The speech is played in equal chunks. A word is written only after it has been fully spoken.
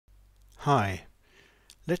Hi,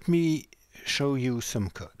 let me show you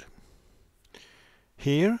some code.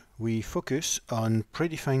 Here we focus on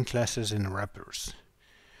predefined classes and wrappers.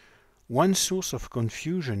 One source of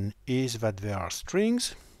confusion is that there are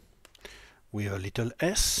strings with a little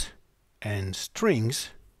s and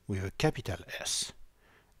strings with a capital S.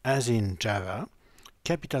 As in Java,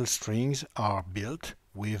 capital strings are built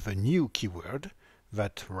with a new keyword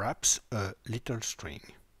that wraps a little string.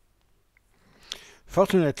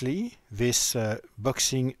 Fortunately, this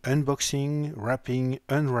boxing, unboxing, wrapping,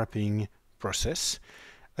 unwrapping process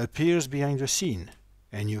appears behind the scene,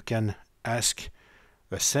 and you can ask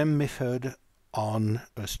the same method on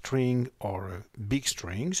a string or big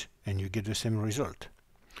strings and you get the same result.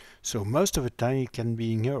 So most of the time it can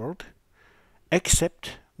be ignored,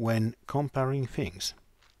 except when comparing things.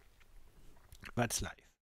 That's life.